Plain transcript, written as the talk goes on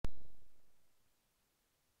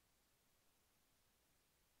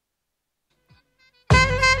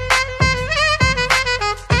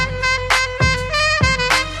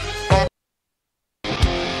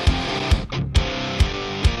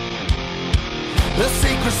The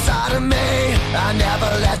secret side of me, I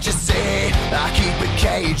never let you see. I keep it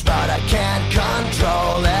caged, but I can't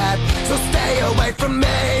control it. So stay away from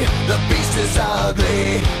me, the beast is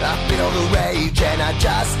ugly. I feel the rage and I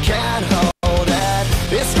just can't hold it.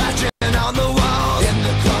 It's scratching on the walls, in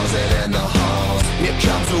the closet, in the halls. It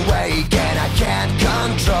comes awake and I can't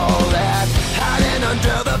control it. Hiding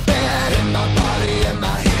under the bed, in my body, in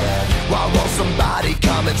my head. Why won't somebody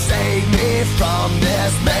come and save me from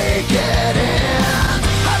this? Make it end.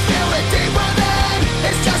 I feel it deep within,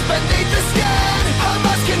 it's just beneath the skin. I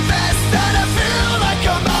must confess that I feel like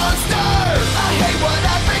a monster. I hate what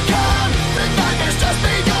I've become, the nightmare's just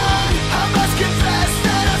begun. I must confess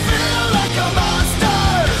that I feel like a monster.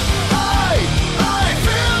 I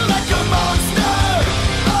feel like a monster.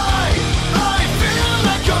 I feel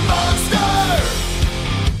like a monster.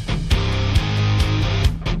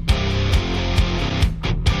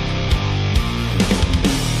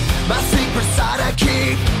 My secret side I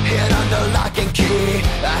keep hid under lock and key.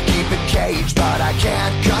 I keep it caged, but I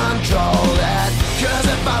can't control it. Cause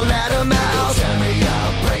if I let him out, he'll tear me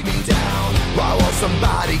up, break me down. Why won't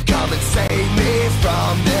somebody come and save me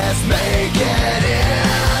from this? Make it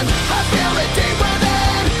end. I feel it deep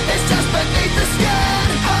within, it's just beneath the skin.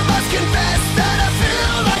 I must confess that I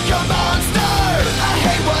feel like a monster. I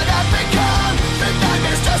hate what I've become, the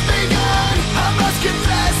nightmare's just begun. I must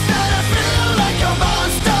confess that I feel like a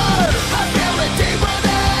monster. I feel it deep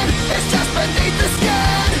within, it's just beneath the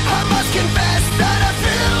skin. I must confess that I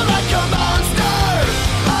feel like a monster.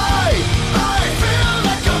 I feel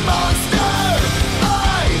like a monster.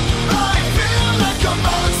 I feel like a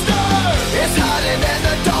monster. It's hiding in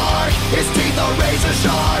the dark, its teeth are razor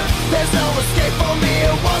sharp. There's no escape for me,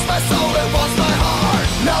 it wants my soul, it wants my heart.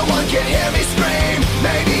 No one can hear me scream,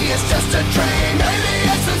 maybe it's just a dream. Maybe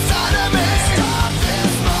it's inside of me. Stop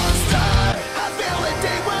this monster. I feel it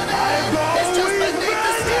deep within, it's just beneath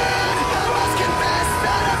the skin. I must confess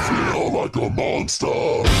that I feel like a monster.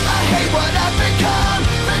 I hate what I've become,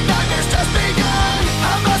 the nightmare's just begun.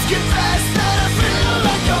 I must confess that I feel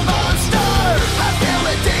like a monster. I feel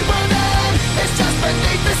it deep within, it's just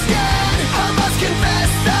beneath the skin. I must confess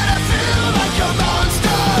that I feel like a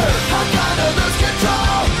monster. I'm gonna lose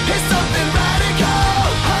control, it's something radical.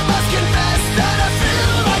 I must confess that I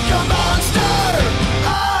feel like a monster.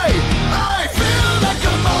 I feel like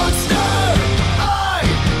a monster.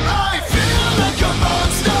 I feel like a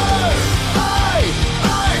monster.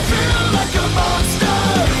 I feel like a monster.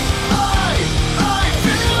 I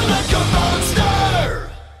feel like a monster.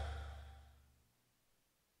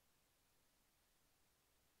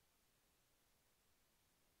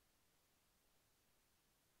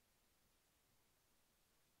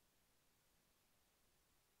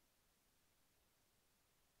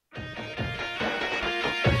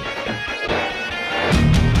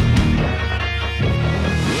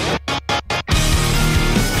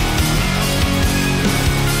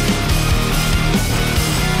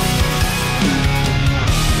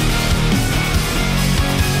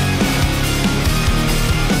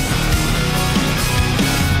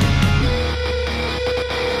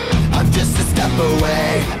 I'm just a step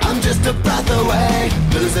away, I'm just a breath away,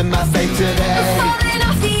 losing my faith today. Falling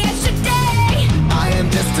off the edge today. I am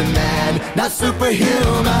just a man, not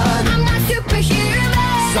superhuman. I'm not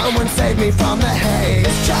superhuman. Someone save me from the haze.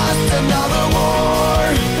 It's just another war,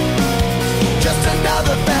 just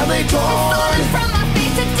another family torn. Falling from my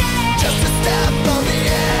feet today. Just a step on the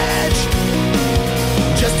edge,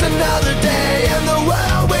 just another day in the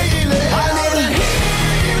world we live. I need a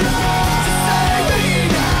hero to save me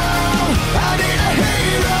now. I need a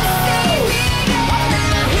hero. I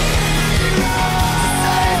need a hero to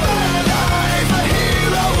save my life. A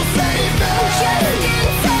hero will save me. Just in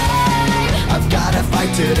time. I've gotta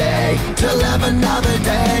fight today to live another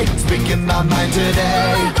day, speaking my mind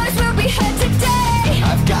today. My voice will be heard today.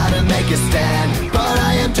 I've gotta make a stand, but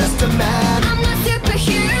I am just a man. I'm not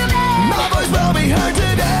superhuman. My voice will be heard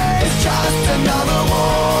today. It's just another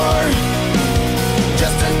war,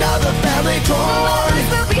 just another family My torn. voice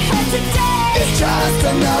will be heard today. It's just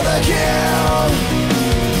another kill.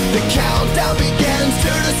 The countdown begins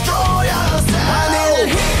to destroy ourselves. I need a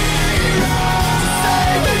hero to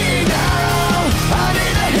save me now. I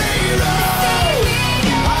need a hero.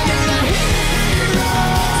 I need a hero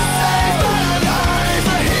to save my life.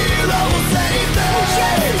 A hero will save me.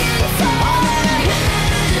 I need a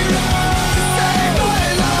hero to save my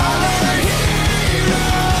life. I need a hero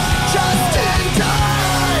just in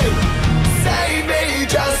time. Save me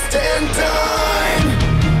just in time.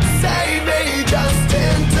 Save me just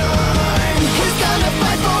in time. Who's gonna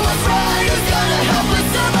fight for what's right? Who's gonna help us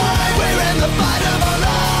survive?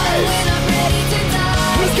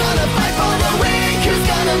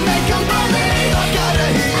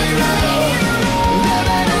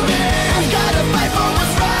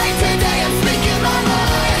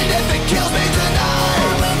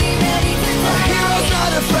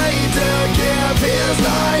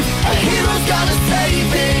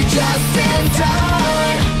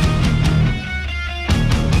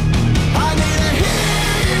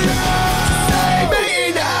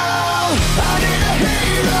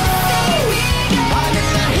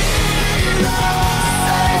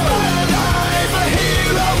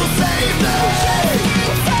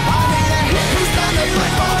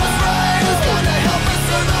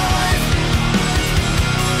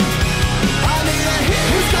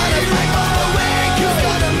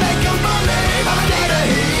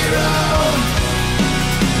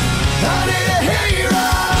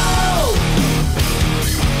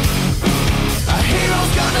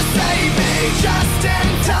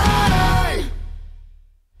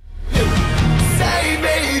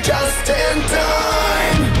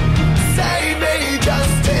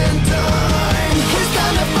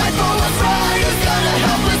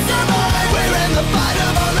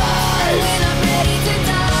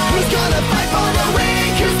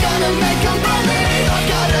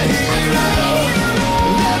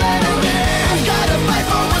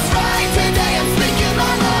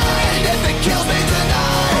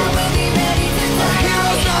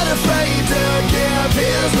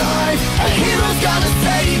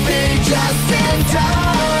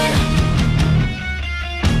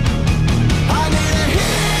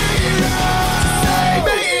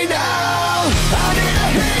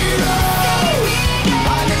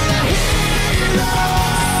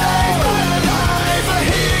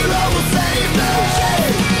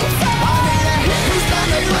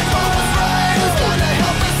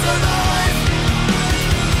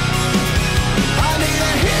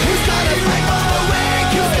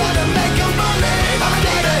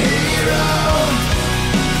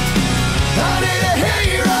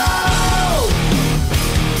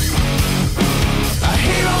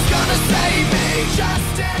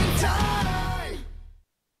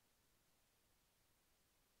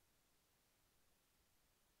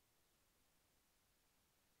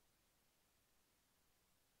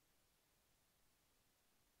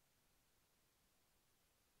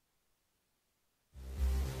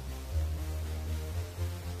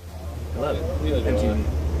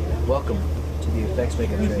 MTV. Welcome to the Effects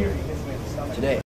Makeup Trailer. Today